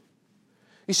do.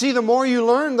 You see, the more you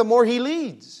learn, the more He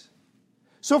leads.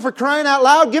 So for crying out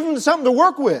loud, give Him something to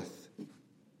work with.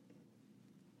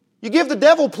 You give the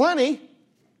devil plenty,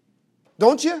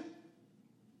 don't you?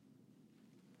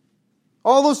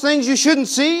 All those things you shouldn't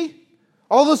see,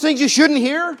 all those things you shouldn't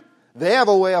hear, they have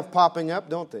a way of popping up,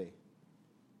 don't they?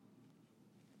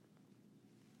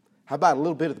 How about a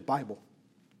little bit of the Bible?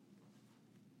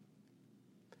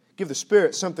 Give the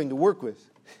Spirit something to work with.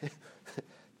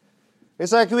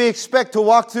 It's like we expect to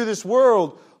walk through this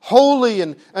world holy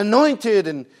and anointed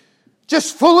and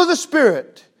just full of the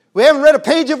Spirit. We haven't read a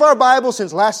page of our Bible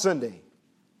since last Sunday.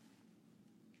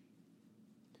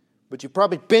 But you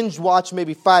probably binge watch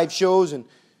maybe 5 shows and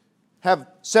have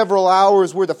several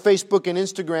hours worth of Facebook and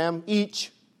Instagram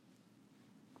each.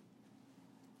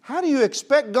 How do you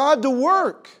expect God to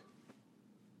work?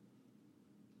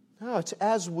 No, it's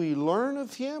as we learn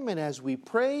of Him and as we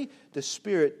pray, the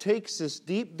Spirit takes us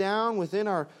deep down within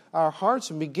our hearts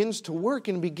and begins to work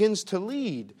and begins to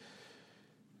lead.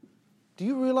 Do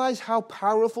you realize how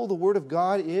powerful the Word of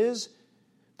God is?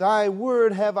 Thy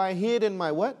Word have I hid in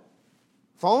my what?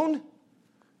 Phone?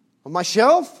 On my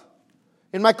shelf?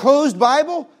 In my closed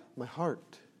Bible? My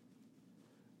heart.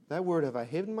 Thy Word have I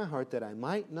hid in my heart that I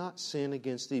might not sin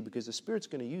against Thee, because the Spirit's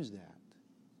going to use that.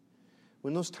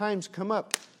 When those times come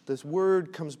up, this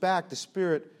Word comes back, the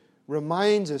Spirit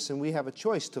reminds us, and we have a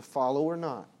choice to follow or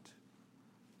not.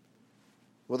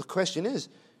 Well, the question is,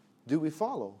 do we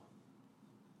follow?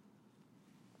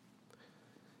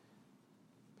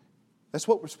 That's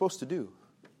what we're supposed to do,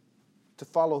 to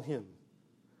follow Him.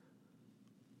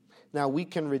 Now, we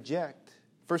can reject.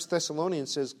 1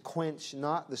 Thessalonians says, quench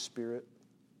not the Spirit.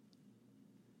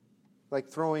 Like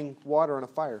throwing water on a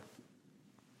fire.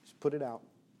 Just put it out.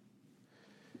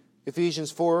 Ephesians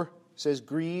 4 says,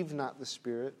 grieve not the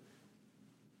Spirit.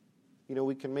 You know,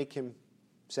 we can make Him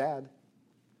sad.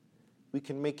 We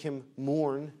can make Him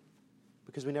mourn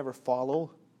because we never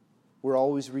follow. We're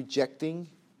always rejecting.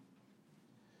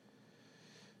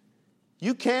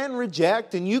 You can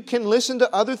reject and you can listen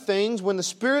to other things. When the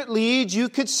Spirit leads, you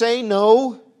could say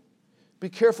no. Be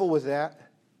careful with that.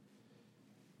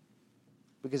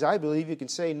 Because I believe you can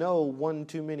say no one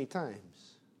too many times.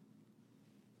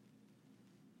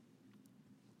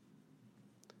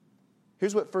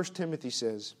 Here's what 1 Timothy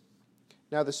says.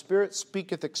 Now the Spirit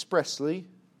speaketh expressly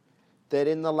that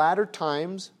in the latter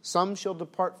times some shall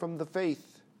depart from the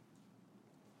faith,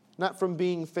 not from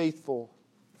being faithful,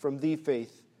 from the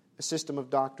faith. A system of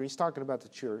doctrine. He's talking about the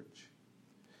church.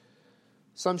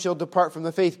 Some shall depart from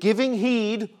the faith, giving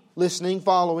heed, listening,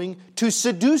 following, to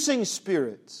seducing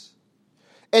spirits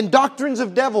and doctrines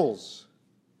of devils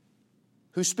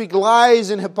who speak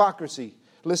lies and hypocrisy.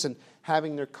 Listen,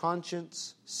 having their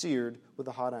conscience seared with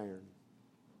a hot iron.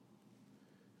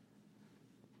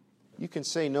 You can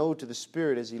say no to the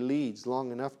Spirit as He leads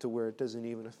long enough to where it doesn't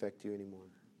even affect you anymore.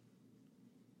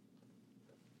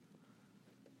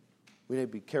 We need to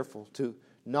be careful to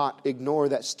not ignore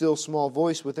that still small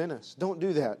voice within us. Don't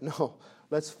do that. No,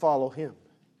 let's follow Him.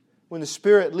 When the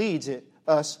Spirit leads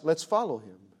us, let's follow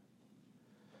Him.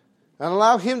 And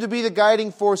allow Him to be the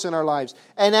guiding force in our lives.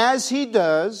 And as He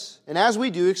does, and as we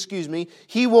do,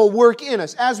 He will work in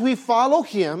us. As we follow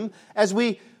Him, as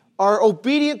we are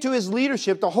obedient to His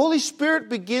leadership, the Holy Spirit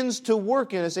begins to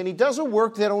work in us. And He does a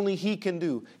work that only He can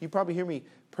do. You probably hear me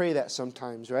pray that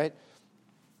sometimes, right?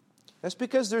 That's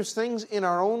because there's things in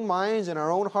our own minds, in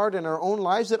our own heart, in our own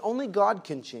lives that only God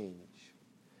can change.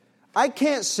 I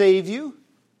can't save you.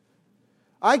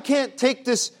 I can't take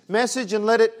this message and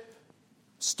let it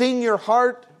sting your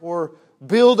heart or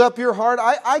build up your heart.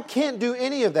 I can't do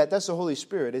any of that. That's the Holy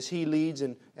Spirit as He leads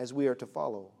and as we are to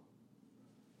follow.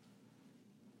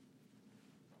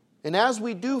 And as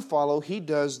we do follow, He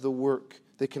does the work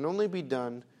that can only be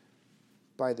done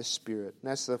by the Spirit. And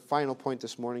that's the final point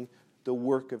this morning. The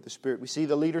work of the Spirit. We see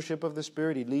the leadership of the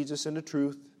Spirit. He leads us into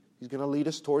truth. He's going to lead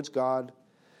us towards God.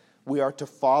 We are to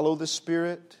follow the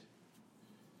Spirit.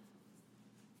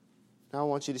 Now I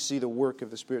want you to see the work of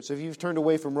the Spirit. So if you've turned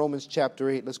away from Romans chapter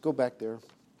 8, let's go back there.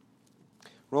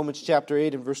 Romans chapter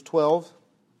 8 and verse 12.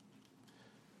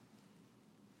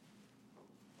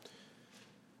 It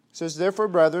says, therefore,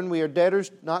 brethren, we are debtors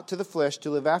not to the flesh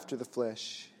to live after the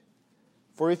flesh.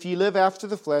 For if ye live after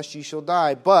the flesh, ye shall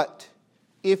die. But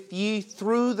if ye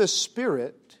through the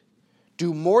Spirit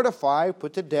do mortify,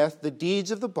 put to death the deeds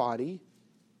of the body,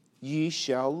 ye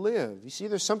shall live. You see,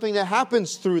 there's something that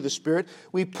happens through the Spirit.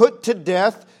 We put to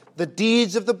death the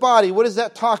deeds of the body. What is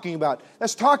that talking about?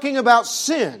 That's talking about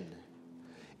sin.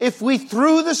 If we,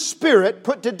 through the Spirit,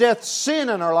 put to death sin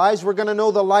in our lives, we're going to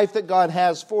know the life that God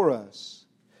has for us.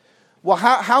 Well,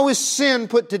 how is sin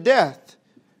put to death?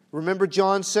 Remember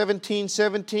John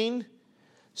 17:17?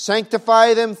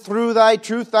 Sanctify them through thy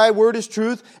truth. Thy word is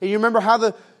truth. And you remember how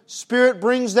the Spirit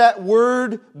brings that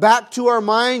word back to our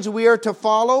minds we are to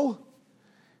follow?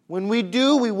 When we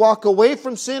do, we walk away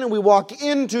from sin and we walk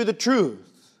into the truth.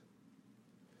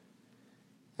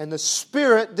 And the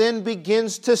Spirit then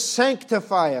begins to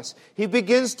sanctify us. He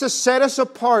begins to set us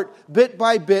apart bit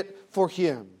by bit for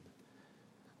Him.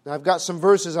 Now I've got some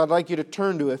verses I'd like you to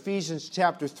turn to. Ephesians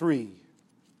chapter 3.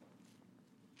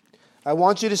 I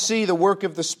want you to see the work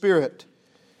of the Spirit.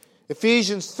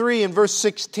 Ephesians 3 and verse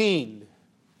 16.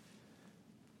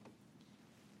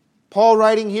 Paul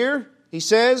writing here, he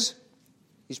says,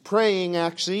 he's praying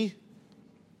actually,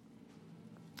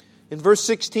 in verse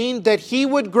 16, that He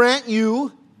would grant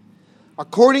you,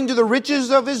 according to the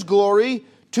riches of His glory,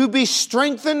 to be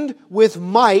strengthened with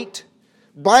might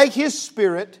by His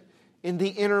Spirit in the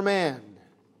inner man.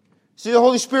 See, the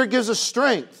Holy Spirit gives us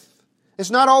strength.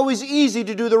 It's not always easy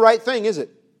to do the right thing, is it?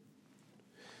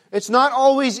 It's not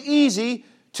always easy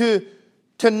to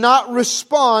not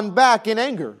respond back in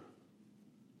anger.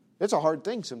 It's a hard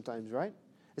thing sometimes, right?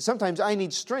 And sometimes I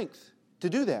need strength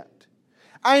to do that.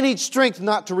 I need strength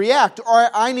not to react, or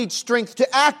I need strength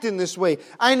to act in this way.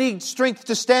 I need strength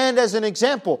to stand as an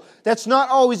example. That's not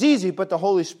always easy, but the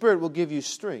Holy Spirit will give you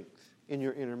strength in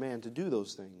your inner man to do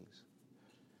those things.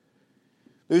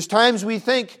 There's times we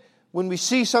think, when we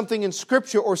see something in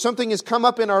Scripture or something has come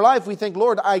up in our life, we think,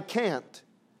 Lord, I can't.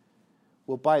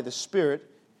 Well, by the Spirit,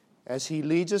 as He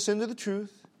leads us into the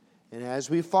truth, and as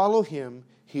we follow Him,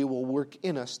 He will work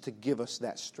in us to give us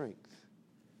that strength.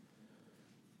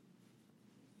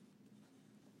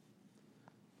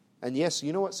 And yes,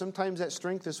 you know what sometimes that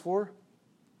strength is for?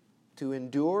 To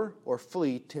endure or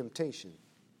flee temptation.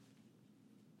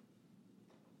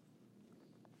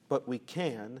 But we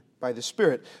can by the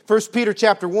Spirit. 1 Peter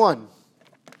chapter 1.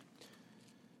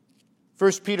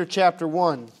 1 Peter chapter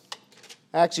 1.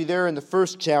 Actually, there in the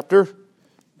first chapter,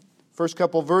 first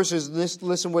couple verses,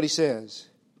 listen what he says.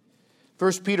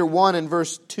 1 Peter 1 and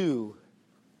verse 2.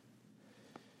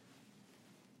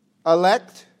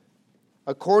 Elect,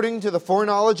 according to the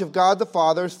foreknowledge of God the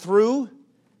Father, through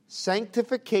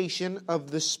sanctification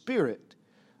of the Spirit,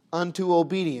 unto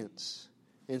obedience,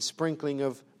 and sprinkling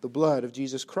of the blood of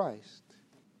Jesus Christ.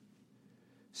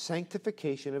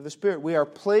 Sanctification of the Spirit. We are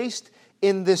placed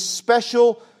in this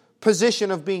special position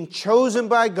of being chosen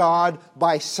by God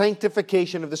by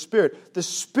sanctification of the Spirit. The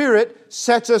Spirit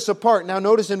sets us apart. Now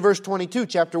notice in verse 22,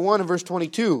 chapter 1 and verse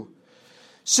 22.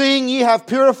 Seeing ye have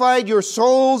purified your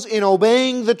souls in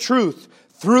obeying the truth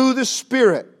through the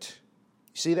Spirit.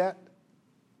 You see that?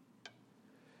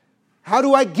 How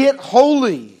do I get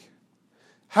holy?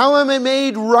 How am I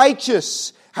made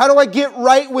righteous? How do I get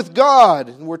right with God?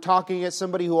 And we're talking at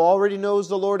somebody who already knows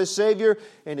the Lord as Savior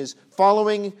and is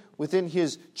following within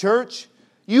His church.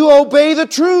 You obey the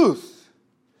truth.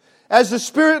 As the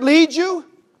Spirit leads you,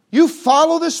 you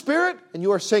follow the Spirit and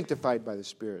you are sanctified by the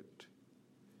Spirit.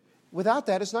 Without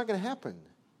that, it's not going to happen.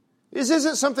 This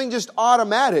isn't something just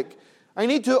automatic. I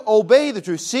need to obey the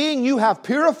truth. Seeing you have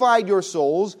purified your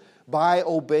souls by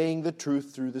obeying the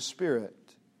truth through the Spirit.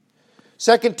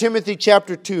 2 Timothy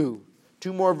chapter 2.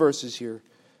 Two more verses here.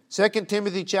 2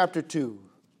 Timothy chapter 2.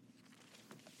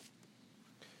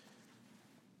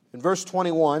 In verse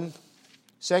 21,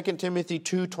 2 Timothy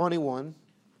 2:21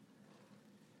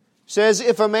 says,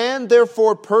 if a man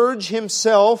therefore purge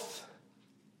himself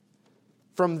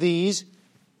from these,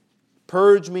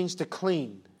 purge means to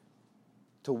clean,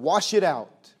 to wash it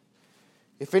out.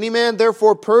 If any man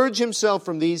therefore purge himself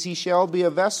from these, he shall be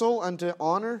a vessel unto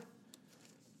honor,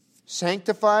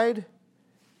 sanctified,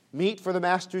 meet for the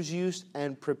master's use,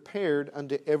 and prepared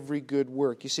unto every good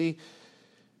work. You see,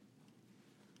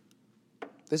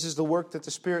 this is the work that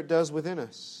the Spirit does within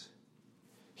us.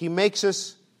 He makes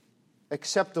us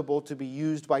acceptable to be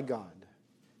used by God.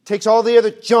 Takes all the other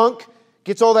junk,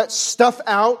 gets all that stuff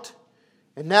out,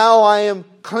 and now I am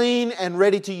clean and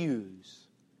ready to use.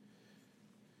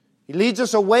 He leads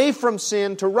us away from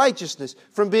sin to righteousness,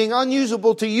 from being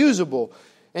unusable to usable.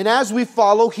 And as we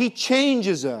follow, He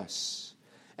changes us.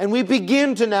 And we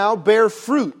begin to now bear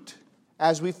fruit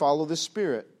as we follow the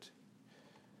Spirit.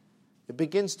 It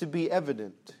begins to be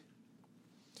evident.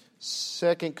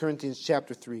 2 Corinthians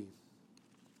chapter 3.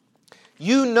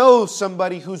 You know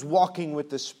somebody who's walking with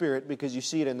the Spirit because you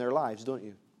see it in their lives, don't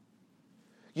you?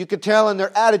 You can tell in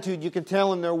their attitude. You can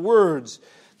tell in their words.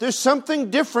 There's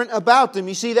something different about them.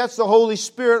 You see, that's the Holy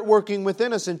Spirit working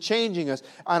within us and changing us.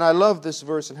 And I love this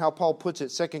verse and how Paul puts it,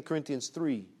 2 Corinthians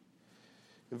 3.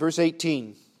 In verse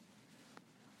 18.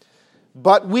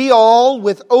 But we all,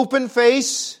 with open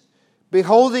face,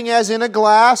 beholding as in a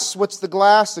glass. What's the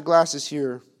glass? The glass is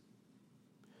here.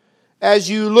 As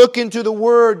you look into the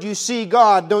Word, you see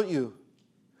God, don't you?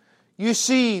 You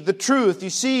see the truth. You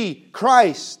see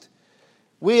Christ.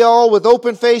 We all, with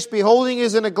open face, beholding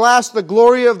as in a glass the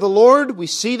glory of the Lord, we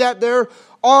see that there,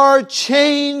 are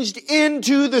changed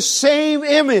into the same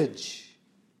image.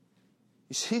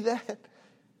 You see that?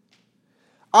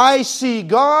 I see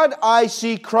God, I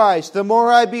see Christ. The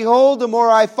more I behold, the more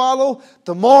I follow,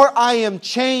 the more I am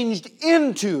changed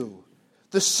into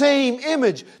the same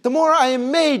image. The more I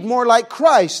am made more like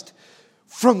Christ.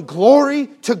 From glory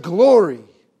to glory.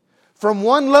 From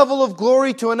one level of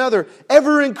glory to another,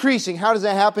 ever increasing. How does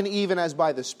that happen? Even as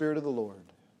by the Spirit of the Lord.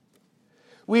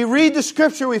 We read the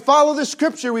Scripture, we follow the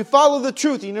Scripture, we follow the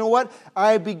truth. You know what?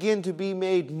 I begin to be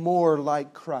made more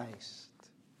like Christ.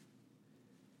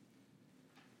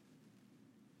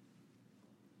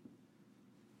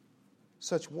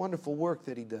 Such wonderful work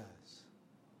that He does.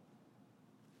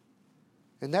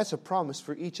 And that's a promise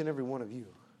for each and every one of you.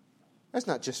 That's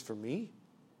not just for me.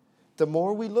 The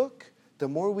more we look, the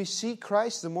more we see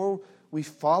Christ, the more we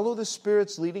follow the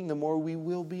Spirit's leading, the more we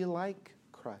will be like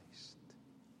Christ.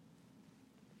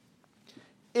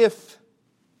 If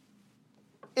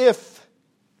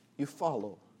you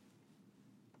follow.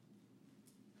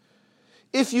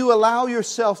 If you allow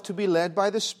yourself to be led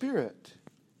by the Spirit.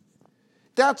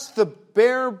 That's the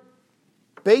bare,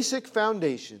 basic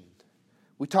foundation.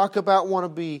 We talk about wanting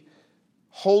to be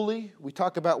holy. We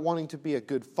talk about wanting to be a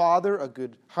good father, a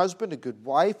good husband, a good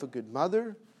wife, a good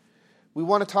mother. We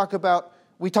talk about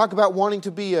wanting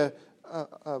to be a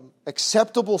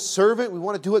acceptable servant. We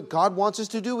want to do what God wants us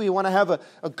to do. We want to have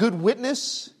a good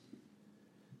witness.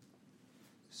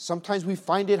 Sometimes we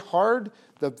find it hard.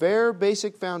 The bare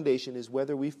basic foundation is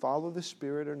whether we follow the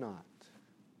Spirit or not.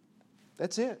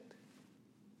 That's it.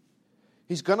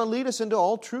 He's going to lead us into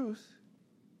all truth.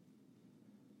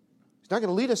 He's not going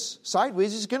to lead us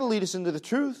sideways. He's going to lead us into the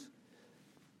truth.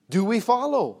 Do we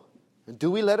follow? And do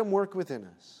we let Him work within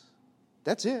us?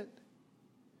 That's it.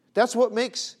 That's what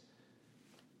makes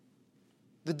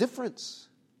the difference.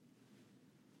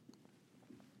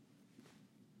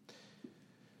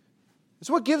 It's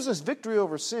what gives us victory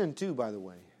over sin too, by the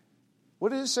way.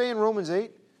 What does it say in Romans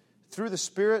 8? Through the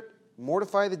Spirit,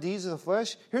 mortify the deeds of the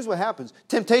flesh. Here's what happens.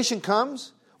 Temptation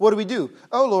comes. What do?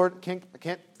 Oh, Lord, I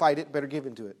can't fight it. Better give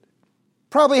into it.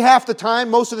 Probably half the time,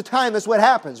 most of the time, that's what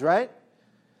happens, right?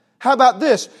 How about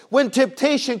this? When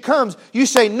temptation comes, you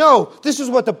say, no, this is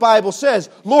what the Bible says.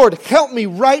 Lord, help me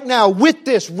right now with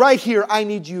this right here. I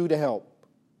need you to help.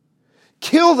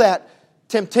 Kill that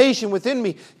temptation within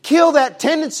me. Kill that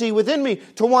tendency within me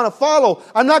to want to follow.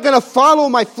 I'm not going to follow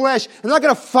my flesh. I'm not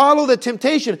going to follow the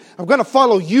temptation. I'm going to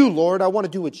follow you, Lord. I want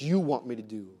to do what you want me to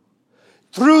do.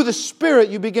 Through the Spirit,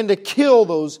 you begin to kill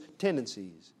those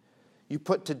tendencies. You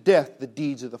put to death the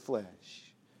deeds of the flesh.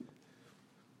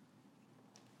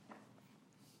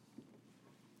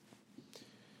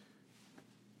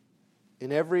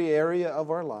 In every area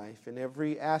of our life, in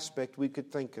every aspect we could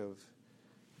think of,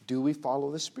 do we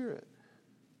follow the Spirit?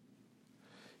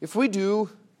 If we do,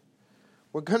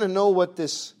 we're going to know what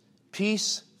this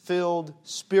peace-filled,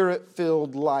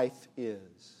 Spirit-filled life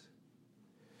is.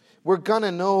 We're going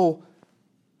to know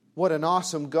what an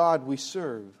awesome God we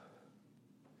serve.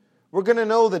 We're going to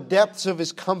know the depths of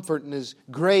His comfort and His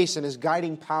grace and His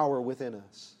guiding power within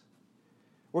us.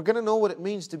 We're going to know what it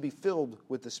means to be filled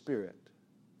with the Spirit.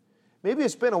 Maybe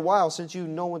it's been a while since you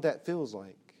know what that feels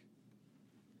like.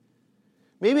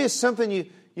 Maybe it's something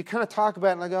you kind of talk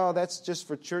about and like, oh, that's just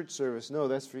for church service. No,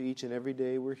 that's for each and every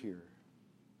day we're here.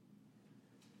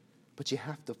 But you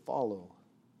have to follow.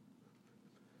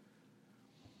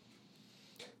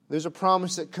 There's a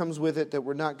promise that comes with it that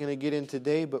we're not going to get in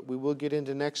today, but we will get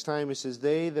into next time. It says,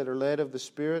 they that are led of the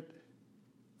Spirit,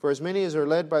 for as many as are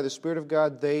led by the Spirit of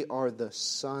God, they are the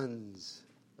sons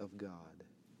of God.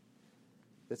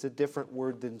 That's a different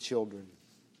word than children.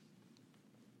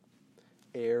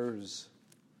 Heirs.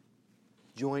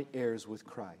 Joint heirs with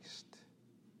Christ.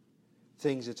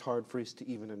 Things it's hard for us to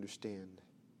even understand.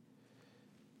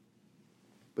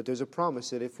 But there's a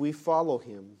promise that if we follow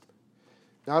Him,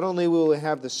 not only will we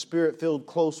have the Spirit-filled,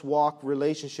 close walk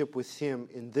relationship with Him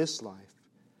in this life,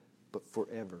 but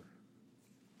forever.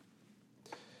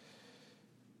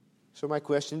 So my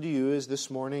question to you is this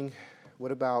morning,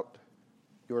 what about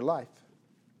your life?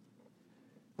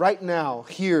 Right now,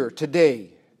 here, today,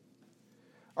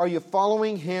 Are you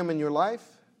following Him in your life?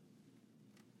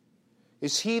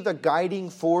 Is He the guiding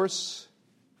force?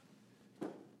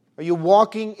 Are you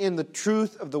walking in the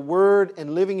truth of the Word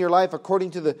and living your life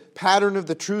according to the pattern of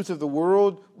the truth of the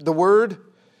Word?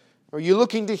 Are you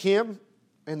looking to Him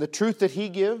and the truth that He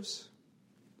gives?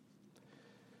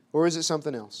 Or is it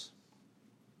something else?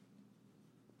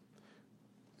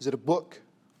 Is it a book,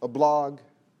 a blog,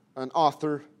 an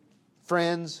author,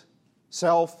 friends,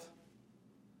 self?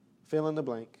 Fill in the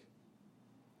blank.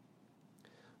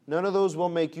 None of those will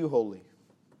make you holy.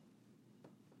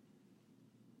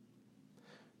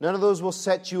 None of those will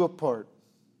set you apart.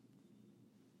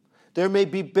 There may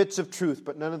be bits of truth,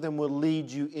 but none of them will lead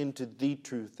you into the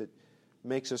truth that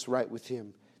makes us right with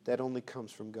Him. That only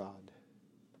comes from God.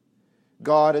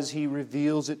 God as He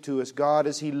reveals it to us. God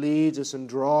as He leads us and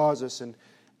draws us and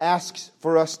asks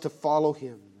for us to follow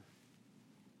Him.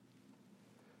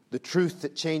 The truth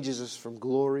that changes us from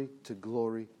glory to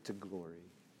glory to glory.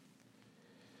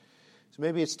 So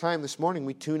maybe it's time this morning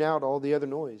we tune out all the other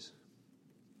noise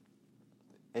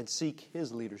and seek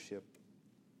His leadership.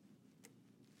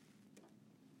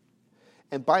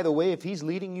 And by the way, if He's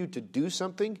leading you to do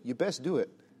something, you best do it.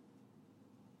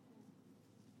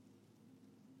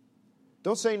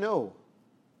 Don't say no.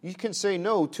 You can say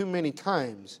no too many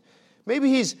times. Maybe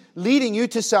He's leading you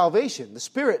to salvation. The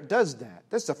Spirit does that.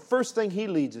 That's the first thing He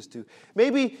leads us to.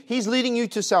 Maybe He's leading you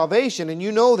to salvation and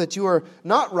you know that you are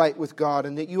not right with God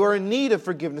and that you are in need of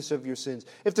forgiveness of your sins.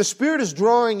 If the Spirit is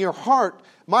drawing your heart,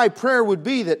 my prayer would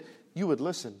be that you would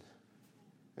listen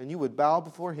and you would bow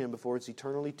before Him before it's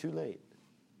eternally too late.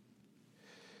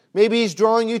 Maybe He's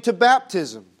drawing you to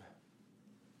baptism.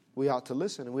 We ought to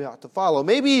listen and we ought to follow.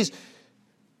 Maybe He's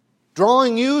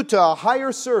drawing you to a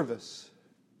higher service.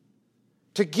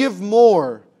 To give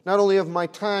more, not only of my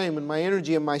time and my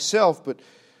energy and myself, but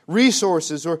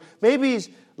resources. Or maybe He's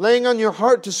laying on your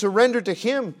heart to surrender to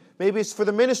Him. Maybe it's for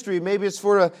the ministry. Maybe it's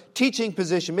for a teaching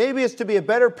position. Maybe it's to be a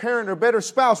better parent or better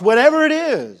spouse. Whatever it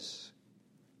is,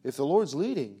 if the Lord's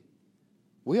leading,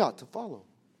 we ought to follow.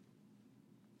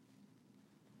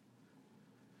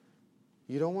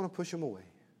 You don't want to push Him away.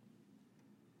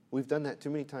 We've done that too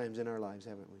many times in our lives,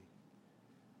 haven't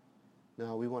we?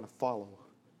 No, we want to follow.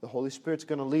 The Holy Spirit's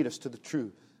going to lead us to the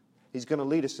truth. He's going to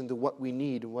lead us into what we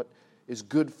need and what is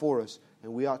good for us.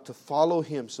 And we ought to follow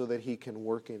Him so that He can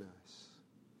work in us.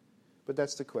 But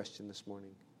that's the question this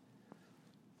morning.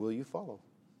 Will you follow?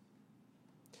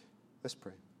 Let's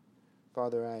pray.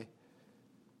 Father, I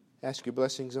ask your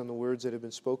blessings on the words that have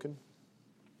been spoken.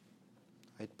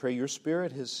 I pray your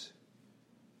Spirit has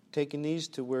taken these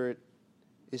to where it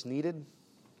is needed.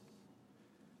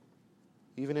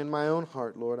 Even in my own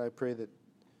heart, Lord, I pray that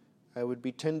I would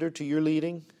be tender to your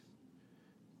leading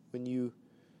when you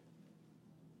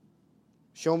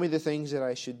show me the things that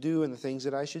I should do and the things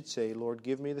that I should say. Lord,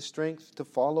 give me the strength to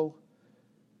follow.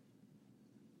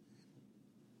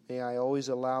 May I always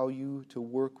allow you to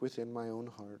work within my own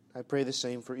heart. I pray the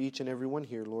same for each and every one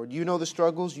here, Lord. You know the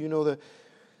struggles. You know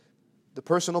the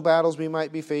personal battles we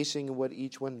might be facing and what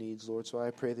each one needs, Lord. So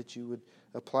I pray that you would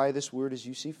apply this word as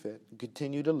you see fit and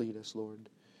continue to lead us, Lord.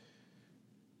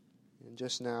 And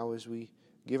just now as we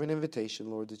give an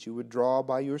invitation, Lord, that you would draw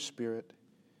by your Spirit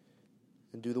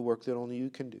and do the work that only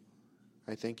you can do.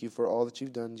 I thank you for all that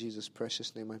you've done. In Jesus'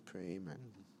 precious name I pray. Amen.